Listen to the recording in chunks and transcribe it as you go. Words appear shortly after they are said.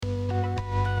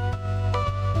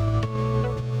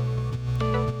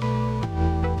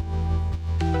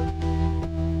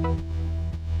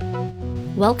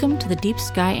Welcome to the Deep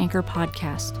Sky Anchor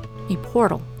Podcast, a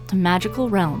portal to magical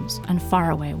realms and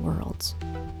faraway worlds.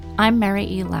 I'm Mary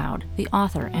E. Loud, the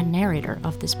author and narrator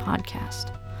of this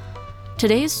podcast.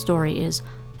 Today's story is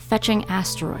Fetching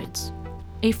Asteroids,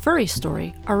 a furry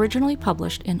story originally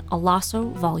published in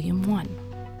Alasso Volume 1.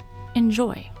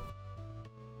 Enjoy.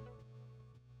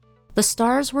 The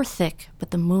stars were thick, but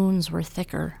the moons were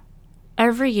thicker.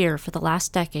 Every year for the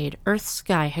last decade, Earth's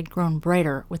sky had grown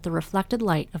brighter with the reflected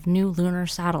light of new lunar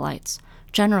satellites,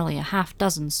 generally a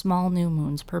half-dozen small new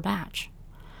moons per batch.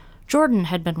 Jordan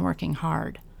had been working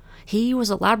hard. He was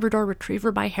a Labrador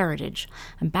Retriever by heritage,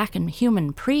 and back in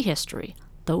human prehistory,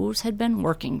 those had been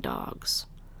working dogs.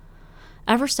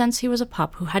 Ever since he was a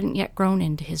pup who hadn't yet grown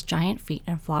into his giant feet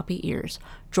and floppy ears,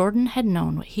 Jordan had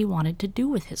known what he wanted to do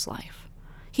with his life.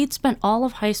 He'd spent all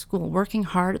of high school working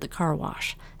hard at the car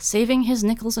wash, saving his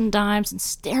nickels and dimes and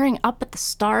staring up at the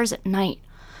stars at night.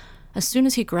 As soon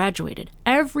as he graduated,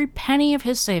 every penny of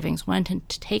his savings went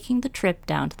into taking the trip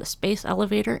down to the space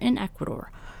elevator in Ecuador,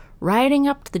 riding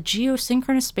up to the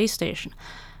geosynchronous space station,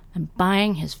 and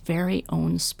buying his very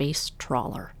own space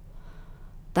trawler.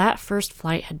 That first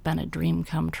flight had been a dream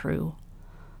come true.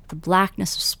 The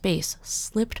blackness of space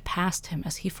slipped past him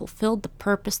as he fulfilled the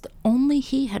purpose that only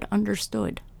he had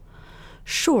understood.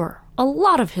 Sure, a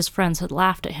lot of his friends had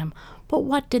laughed at him, but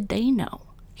what did they know?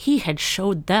 He had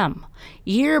showed them.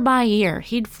 Year by year,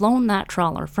 he'd flown that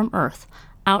trawler from Earth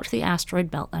out to the asteroid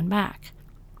belt and back.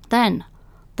 Then,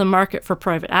 the market for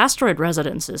private asteroid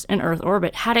residences in Earth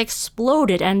orbit had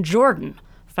exploded, and Jordan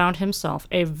found himself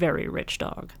a very rich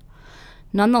dog.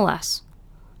 Nonetheless,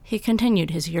 he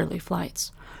continued his yearly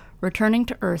flights, returning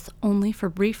to Earth only for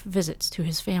brief visits to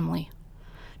his family.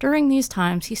 During these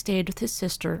times, he stayed with his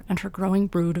sister and her growing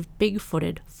brood of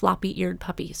big-footed, floppy-eared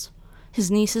puppies.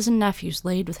 His nieces and nephews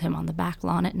laid with him on the back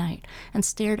lawn at night and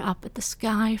stared up at the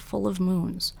sky full of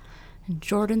moons, and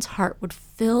Jordan's heart would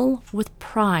fill with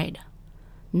pride,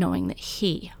 knowing that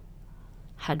he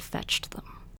had fetched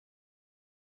them.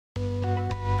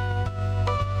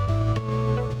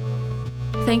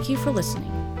 Thank you for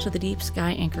listening to the Deep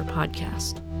Sky Anchor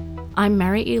Podcast. I'm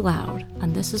Mary E. Loud,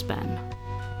 and this has been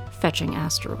Fetching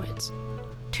Asteroids.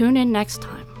 Tune in next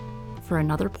time for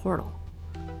another portal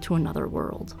to another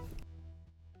world.